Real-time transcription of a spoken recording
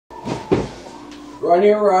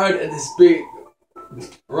running around at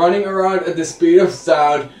the speed of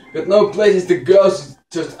sound. Got no places to go, so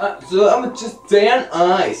I'ma just stay on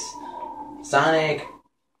ice. Sonic!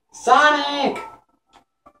 Sonic!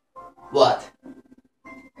 What?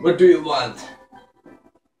 What do you want?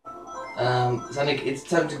 Sonic, it's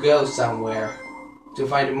time to go somewhere to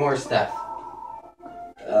find more stuff.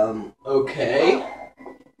 Okay.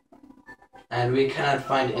 And we cannot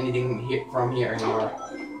find anything from here anymore.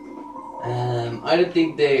 I don't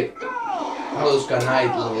think the Holoska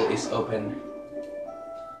Night level is open.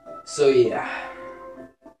 So yeah.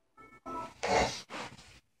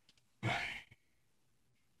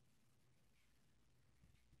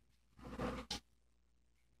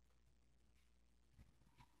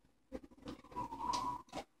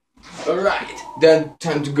 Alright, then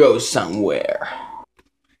time to go somewhere.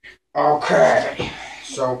 Okay,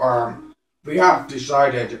 so we have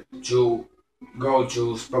decided to go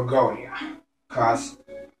to Spagonia, cause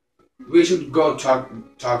we should go talk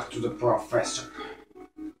to the professor.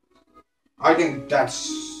 I think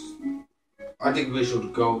we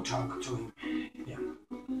should go talk to him. Yeah.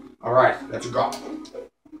 Alright, let's go.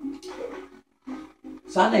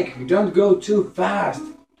 Sonic, don't go too fast.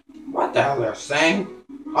 What the hell are you saying?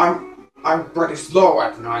 I'm pretty slow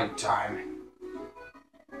at night time.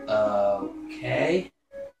 Okay.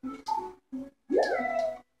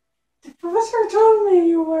 The professor told me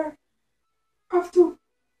you were have to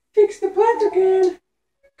fix the plant again.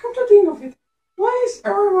 Come to think of it, why is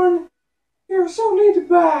everyone here so laid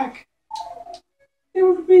back? They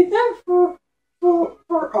would be thankful for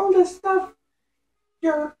all the stuff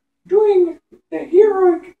you're doing the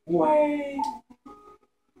heroic way.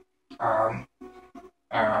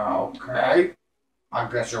 Okay. I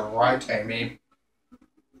guess you're right, Amy.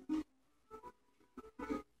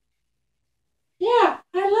 Yeah,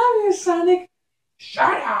 I love you, Sonic.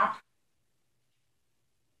 Shut up!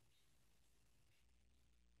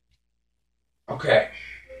 Okay.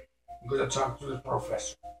 I'm gonna talk to the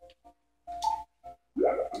professor.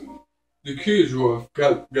 The keys you have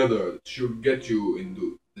gathered should get you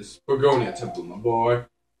into the Spagonia temple, my boy.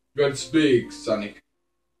 Godspeed, Sonic.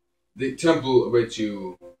 The temple awaits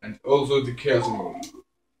you, and also the Chaos Emerald.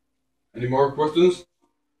 Any more questions?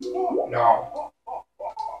 No.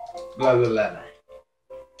 Blah blah blah.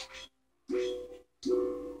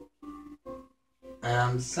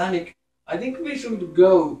 Sonic, I think we should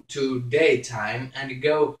go to daytime and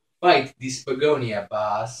go fight the Spagonia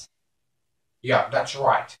boss. Yeah, that's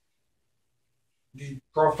right. The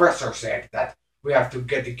professor said that we have to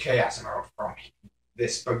get the Chaos Emerald from the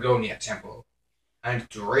Spagonia temple. And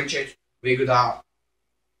to reach it, we could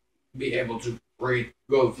be able to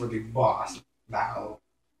go for the boss battle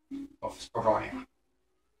of Spagonia.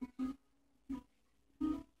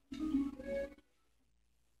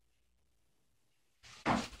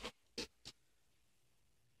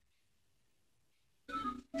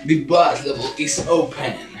 The boss level is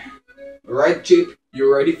open. Alright, Chip,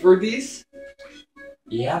 you ready for this?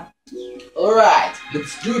 Yeah. Alright,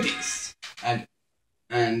 let's do this. And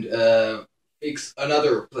fix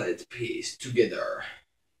another plate piece together.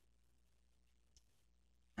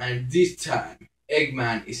 And this time,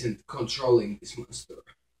 Eggman isn't controlling this monster.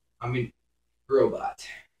 I mean, robot.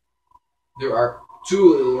 There are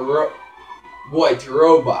two little white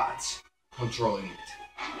robots controlling it.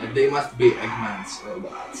 And they must be Eggman's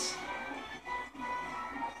robots.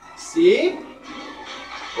 See?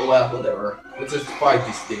 Oh well, whatever. Let's just fight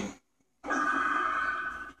this thing.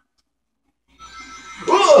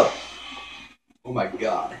 Oh! Oh my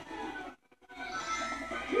god.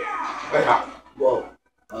 Whoa.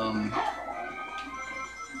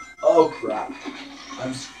 Oh crap.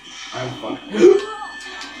 I'm fucked.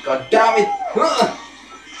 God damn it!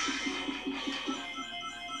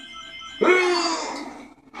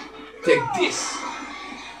 Take this.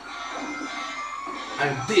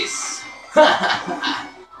 And this.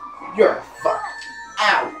 You're fucked.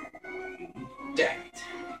 Ow. Damn it.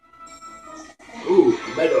 Ooh,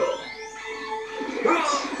 metal.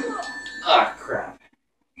 Ah, crap.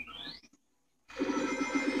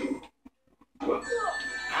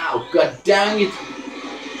 Ow, god dang it.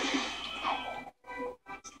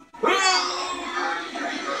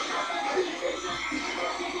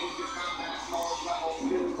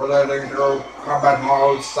 Relating to combat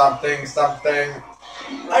mode, something.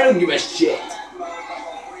 I don't give a shit.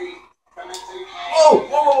 Oh,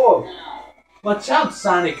 whoa, whoa. Watch out,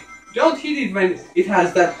 Sonic. Don't hit it when it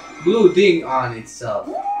has that blue thing on itself.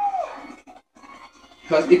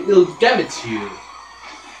 Because it will damage you.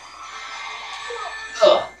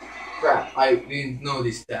 Ugh. Crap, I didn't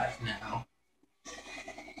notice that now.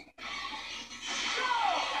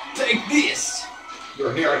 Take this!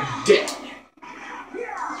 You're nearly dead.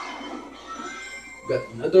 Got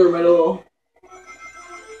another medal.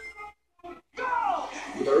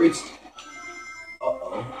 But I reached.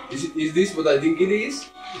 Uh-oh. Is this what I think it is?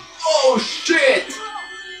 Oh shit!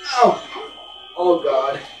 Ow! Oh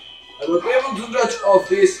god. I will be able to dodge off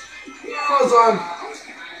this. Awesome!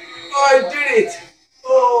 I did it!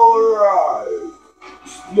 Alright!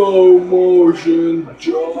 Slow motion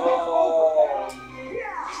jump!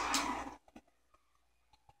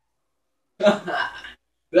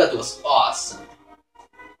 That was awesome!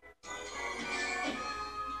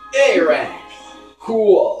 A rank!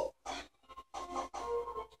 Cool!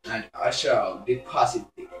 And I shall deposit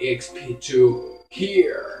the XP to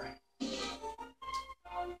here.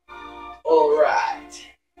 Alright.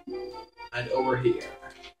 And over here.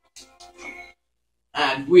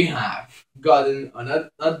 And we have gotten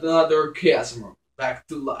another Chaos Emerald back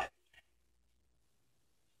to life.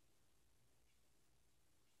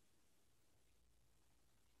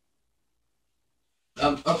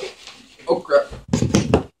 Okay. Oh crap.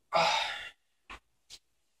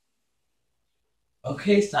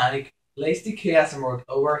 Okay, Sonic, place the Chaos Emerald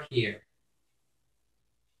over here.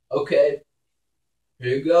 Okay.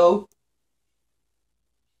 Here you go.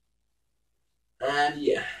 And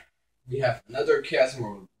yeah, we have another Chaos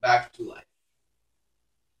Emerald back to life.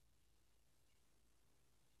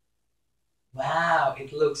 Wow,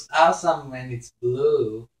 it looks awesome when it's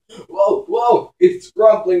blue. Whoa, whoa, it's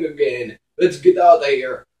rumbling again. Let's get out of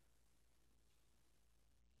here.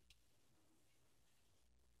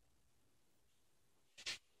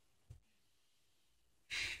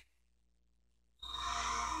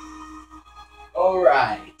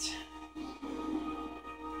 Alright.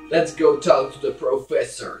 Let's go talk to the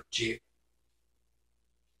professor, Chip.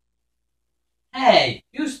 Hey,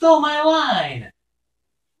 you stole my line!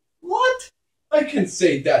 What? I can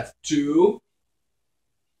say that too.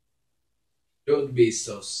 Don't be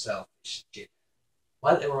so selfish, Chip.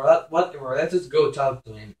 Whatever, let's just go talk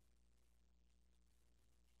to him.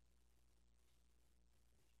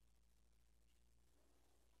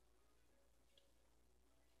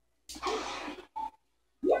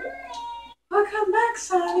 Welcome back,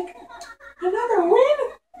 Sonic. Another win?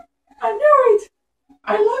 I knew it.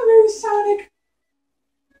 I love you, Sonic.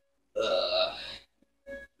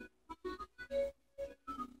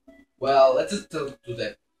 Well, let's just talk to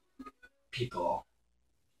the pickle.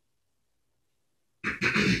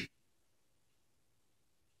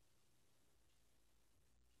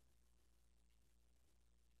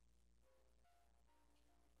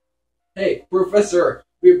 Hey, Professor,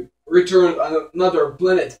 we returned another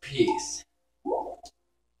planet piece.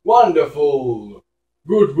 Wonderful!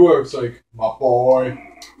 Good work, Sonic, my boy.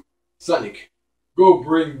 Sonic, go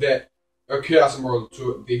bring that Chaos Emerald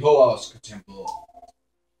to the Holosk Temple.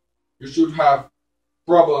 You should have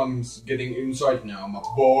problems getting inside now, my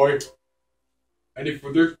boy. Any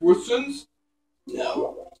further questions?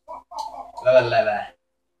 No. La la la la.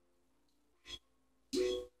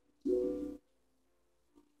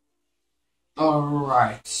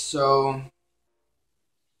 Alright, so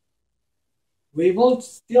we will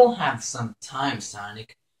still have some time,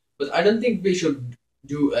 Sonic, but I don't think we should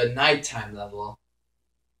do a nighttime level.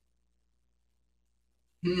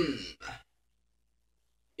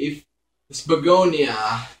 If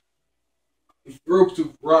Spagonia, if Rope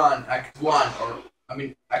to Run Act 1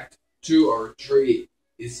 Act 2 or 3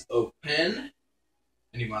 is open,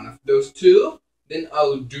 any one of those two, then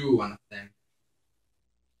I'll do one of them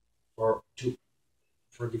for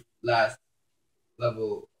the last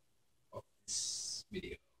level of this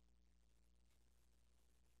video.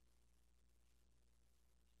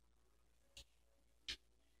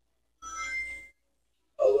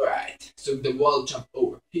 Alright, so the wall jump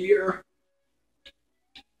over here.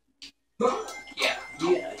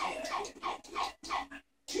 Yeah.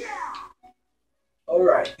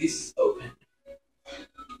 Alright, this is open.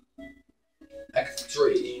 Act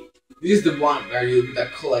 3. This is the one where you gotta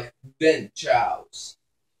collect 10 chows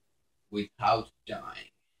without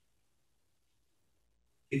dying.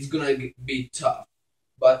 It's gonna be tough,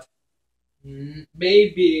 but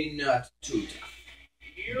maybe not too tough,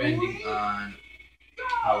 depending on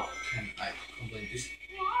how can I complete this.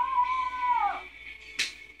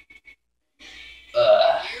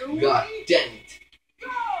 God damn it!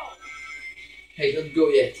 Hey, don't go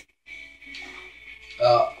yet.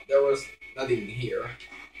 There was nothing here.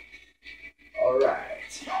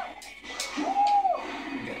 Alright.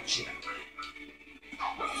 Gotcha.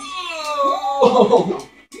 Oh!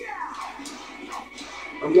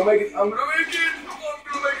 I'm gonna make it. Alright.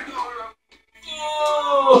 Oh!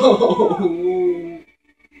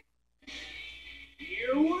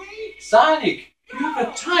 Sonic, you put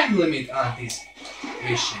a time limit on this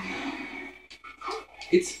mission.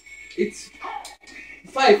 It's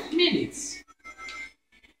 5 minutes.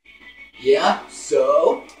 Yeah,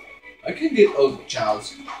 so I can get all the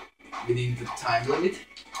chows within the time limit.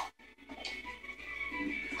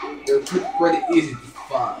 They're pretty easy to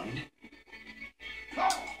find.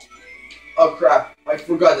 Oh crap, I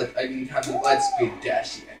forgot that I didn't have the light speed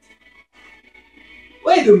dash yet.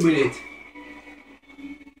 Wait a minute.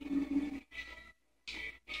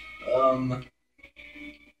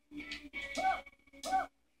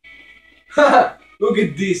 Haha, look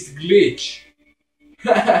at this glitch.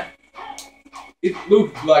 It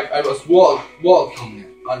looked like I was walking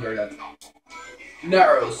under that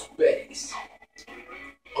narrow space.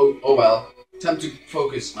 Oh well, time to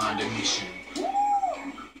focus on the mission.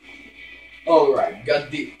 Alright, got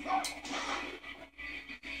the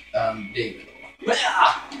David.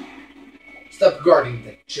 Stop guarding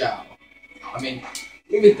that chow. I mean,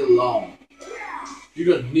 leave it alone. You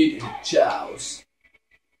don't need any chows.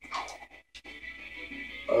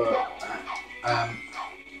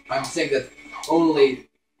 I'm saying that only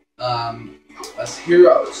us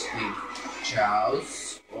heroes need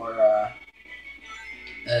chows, or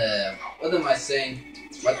what am I saying?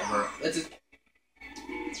 Whatever. Let's just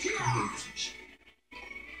complete this mission.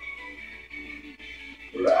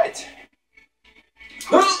 Right.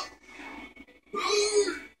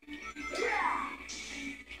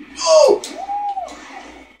 Oh!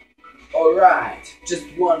 Alright, just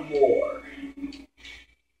one more.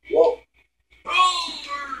 Whoa.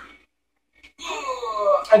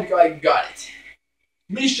 I think I got it.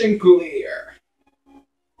 Mission clear.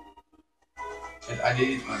 And I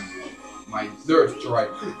did it on my third try.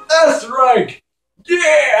 S rank!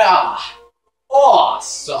 Yeah!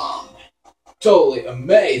 Awesome! Totally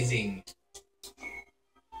amazing!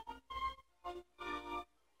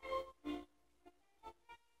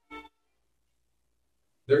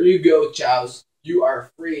 There you go, chows. You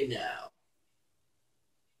are free now.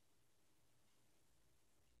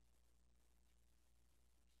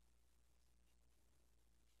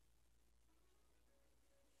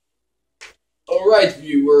 Alright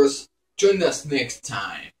viewers, join us next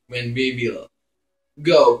time when we will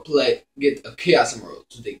go get a Chaos Emerald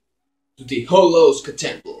to the Holoska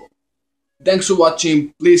Temple. Thanks for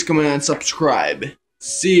watching, please comment and subscribe.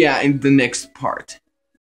 See ya in the next part.